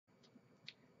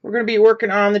We're going to be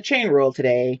working on the chain rule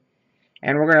today,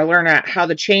 and we're going to learn how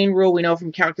the chain rule we know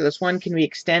from Calculus 1 can be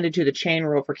extended to the chain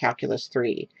rule for Calculus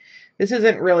 3. This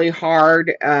isn't really hard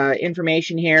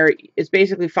information here. It's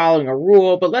basically following a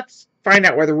rule, but let's find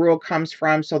out where the rule comes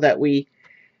from so that we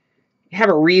have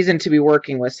a reason to be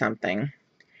working with something.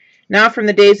 Now, from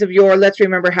the days of yore, let's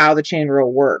remember how the chain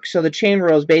rule works. So the chain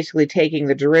rule is basically taking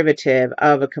the derivative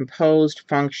of a composed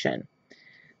function.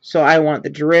 So I want the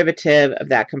derivative of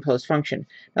that composed function.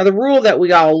 Now the rule that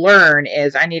we all learn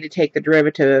is I need to take the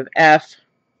derivative of f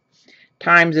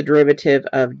times the derivative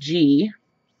of g.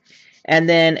 And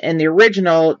then in the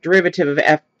original derivative of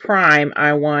f prime,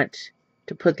 I want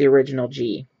to put the original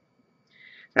g.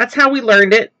 That's how we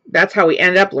learned it. That's how we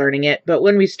end up learning it. But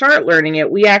when we start learning it,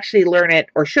 we actually learn it,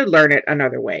 or should learn it,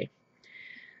 another way.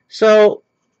 So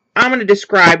I'm going to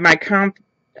describe my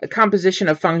composition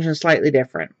of functions slightly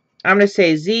different. I'm going to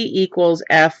say z equals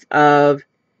f of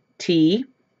t,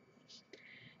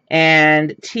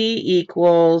 and t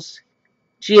equals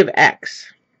g of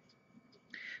x.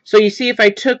 So you see, if I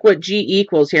took what g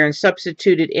equals here and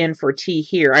substituted in for t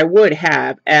here, I would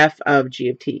have f of g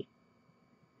of t.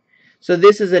 So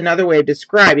this is another way of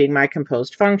describing my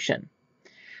composed function.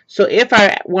 So if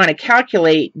I want to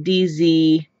calculate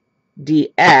dz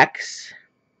dx,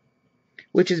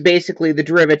 which is basically the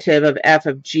derivative of f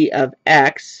of g of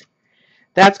x,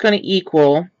 that's going to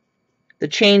equal the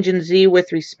change in z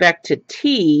with respect to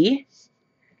t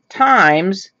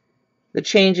times the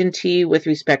change in t with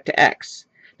respect to x.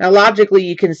 Now logically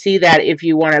you can see that if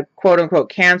you want to quote-unquote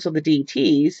cancel the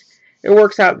dt's, it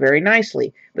works out very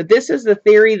nicely. But this is the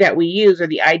theory that we use, or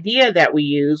the idea that we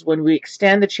use, when we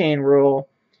extend the chain rule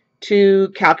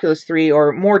to Calculus 3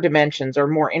 or more dimensions, or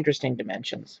more interesting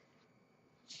dimensions.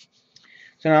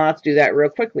 So now let's do that real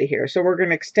quickly here. So we're going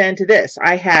to extend to this.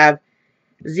 I have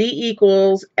z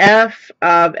equals f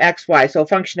of xy, so a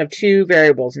function of two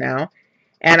variables now.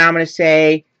 And I'm going to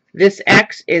say this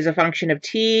x is a function of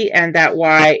t, and that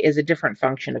y is a different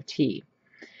function of t.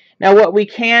 Now what we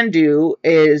can do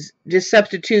is just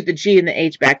substitute the g and the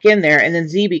h back in there, and then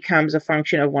z becomes a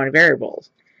function of one variable.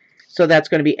 So that's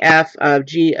going to be f of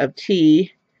g of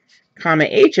t, comma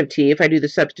h of t, if I do the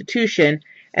substitution,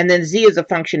 and then z is a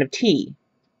function of t.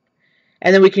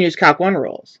 And then we can use Calc 1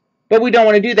 rules. But we don't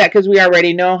want to do that because we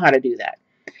already know how to do that.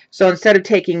 So instead of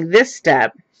taking this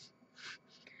step,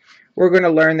 we're going to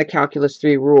learn the Calculus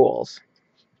 3 rules.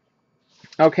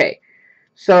 Okay,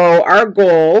 so our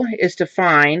goal is to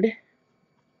find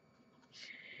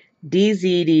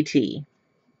dz dt.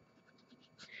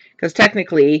 Because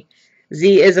technically,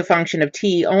 z is a function of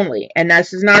t only. And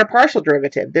this is not a partial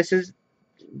derivative. This is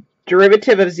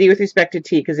derivative of z with respect to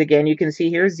t, because again, you can see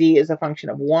here z is a function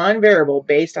of one variable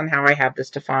based on how I have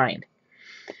this defined.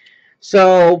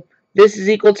 So this is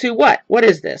equal to what? What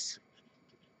is this?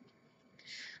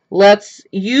 Let's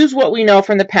use what we know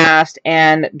from the past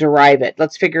and derive it.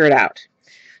 Let's figure it out.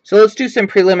 So let's do some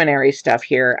preliminary stuff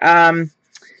here.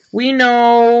 We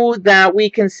know that we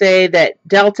can say that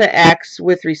delta x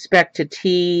with respect to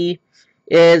t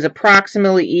is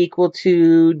approximately equal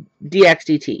to dx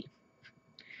dt.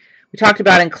 We talked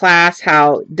about in class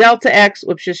how delta x,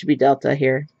 whoops, this should be delta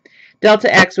here.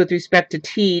 Delta x with respect to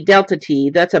t, delta t,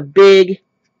 that's a big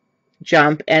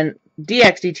jump, and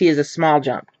dx dt is a small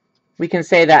jump. We can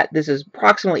say that this is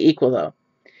approximately equal, though.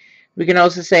 We can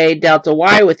also say delta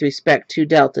y with respect to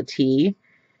delta t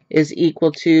is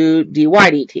equal to dy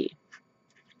dt.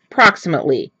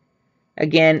 Approximately.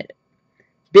 Again,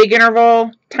 big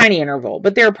interval, tiny interval,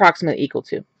 but they're approximately equal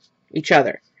to each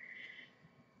other.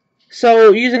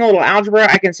 So using a little algebra,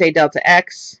 I can say delta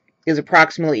x is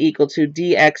approximately equal to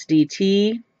dx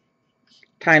dt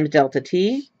times delta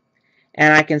t.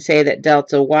 And I can say that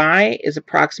delta y is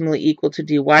approximately equal to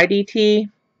dy dt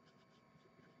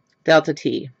delta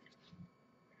t.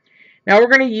 Now we're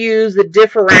going to use the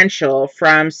differential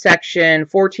from section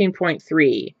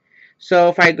 14.3. So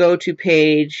if I go to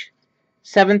page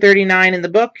 739 in the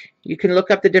book, you can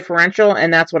look up the differential,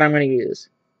 and that's what I'm going to use.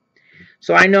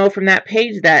 So I know from that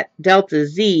page that delta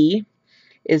z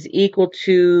is equal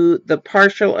to the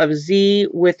partial of z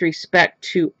with respect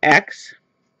to x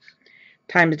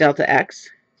times delta x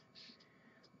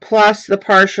plus the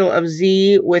partial of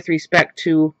z with respect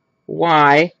to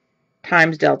y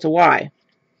times delta y.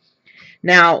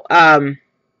 Now, in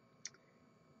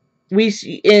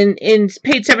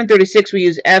page 736 we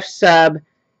use f sub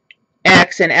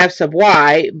x and f sub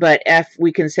y, but f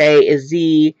we can say is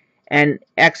z and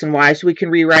x and y, so we can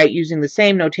rewrite using the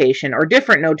same notation or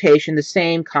different notation the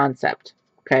same concept.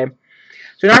 Okay,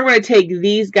 so now we're going to take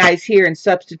these guys here and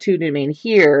substitute them in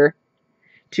here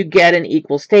to get an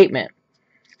equal statement.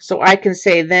 So I can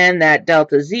say then that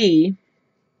delta z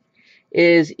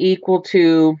is equal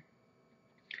to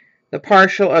the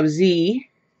partial of z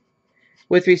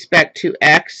with respect to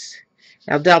x.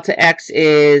 Now delta x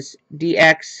is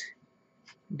dx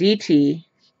dt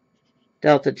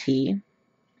delta t.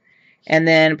 And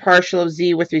then partial of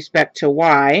z with respect to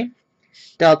y.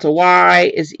 Delta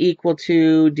y is equal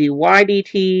to dy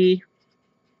dt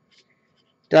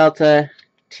delta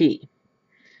t.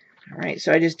 All right,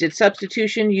 so I just did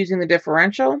substitution using the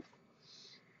differential.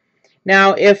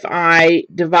 Now, if I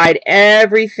divide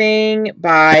everything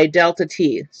by delta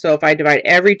t, so if I divide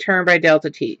every term by delta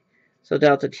t, so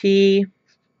delta t,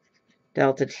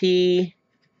 delta t,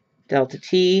 delta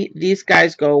t, these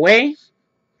guys go away,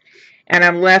 and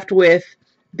I'm left with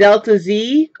delta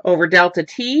z over delta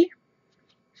t,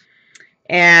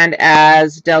 and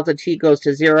as delta t goes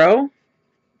to 0,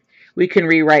 we can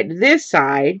rewrite this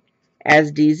side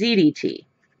as dz dt,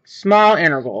 small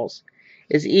intervals,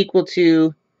 is equal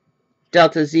to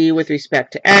delta z with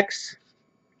respect to x,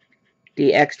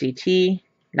 dx dt,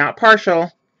 not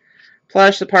partial,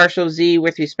 plus the partial of z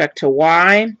with respect to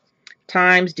y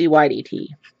times dy dt.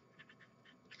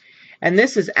 And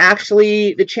this is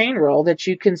actually the chain rule that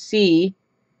you can see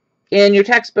in your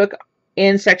textbook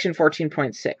in section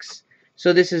 14.6.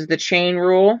 So this is the chain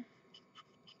rule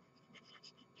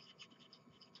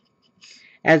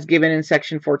as given in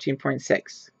section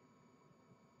 14.6.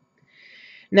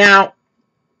 Now,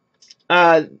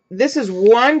 this is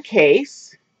one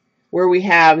case where we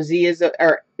have z is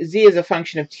a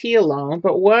function of t alone,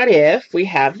 but what if we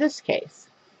have this case?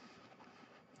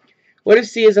 What if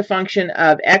z is a function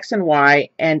of x and y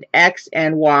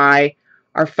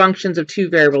are functions of two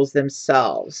variables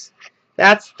themselves?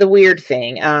 That's the weird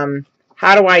thing.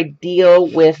 How do I deal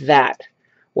with that?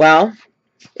 Well,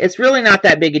 it's really not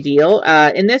that big a deal.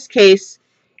 In this case,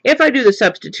 if I do the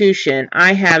substitution,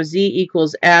 I have z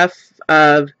equals f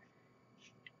of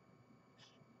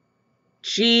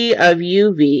g of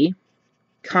uv,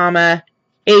 comma,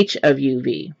 h of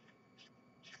uv.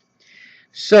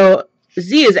 So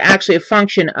z is actually a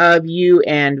function of u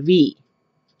and v.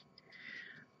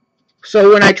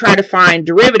 So when I try to find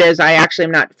derivatives, I actually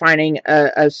am not finding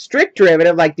a strict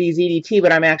derivative like dz dt,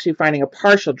 but I'm actually finding a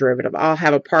partial derivative. I'll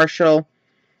have a partial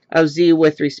of z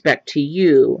with respect to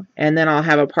u, and then I'll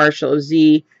have a partial of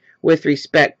z with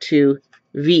respect to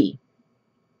v.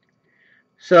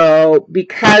 So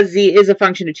because z is a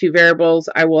function of two variables,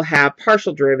 I will have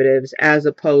partial derivatives as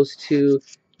opposed to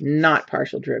not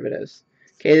partial derivatives.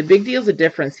 Okay, the big deal is the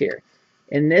difference here.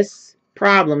 In this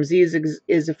problem, z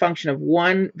is a function of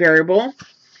one variable.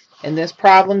 In this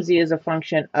problem, z is a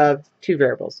function of two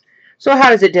variables. So how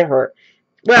does it differ?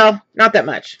 Well, not that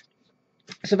much.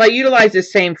 So if I utilize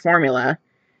this same formula,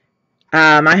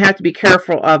 I have to be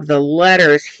careful of the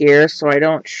letters here so I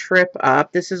don't trip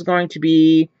up. This is going to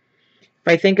be, if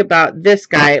I think about this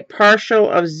guy, partial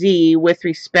of z with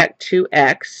respect to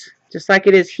x, just like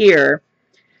it is here,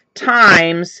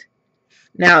 times,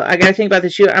 now I got to think about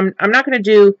this. I'm not going to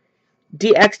do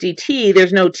dx dt,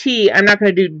 there's no t. I'm not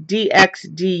going to do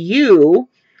dx du.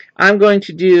 I'm going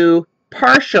to do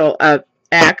partial of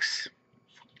x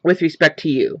with respect to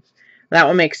u. That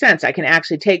will make sense. I can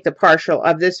actually take the partial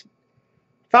of this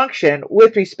function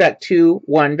with respect to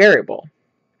one variable.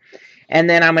 And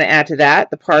then I'm going to add to that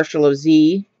the partial of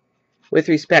z with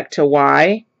respect to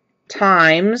y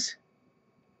times,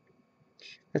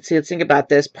 let's think about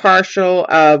this, partial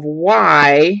of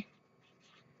y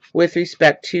with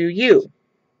respect to u.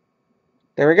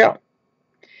 There we go.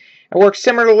 It works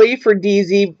similarly for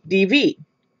dz dv.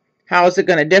 How is it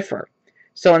going to differ?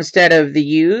 So instead of the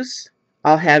u's,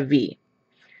 I'll have v.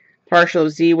 Partial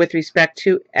of z with respect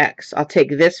to x. I'll take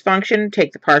this function,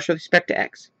 take the partial with respect to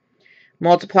x.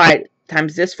 Multiply it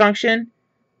times this function,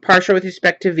 partial with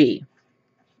respect to v.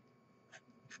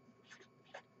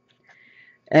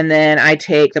 And then I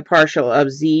take the partial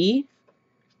of z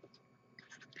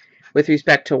with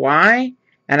respect to y,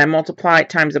 and I multiply it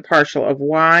times the partial of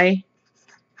y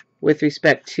with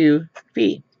respect to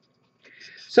v.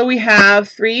 So we have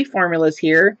three formulas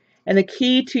here, and the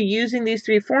key to using these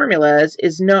three formulas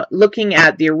is looking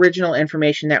at the original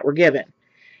information that we're given.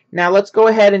 Now let's go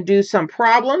ahead and do some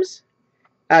problems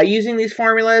using these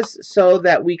formulas so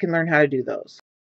that we can learn how to do those.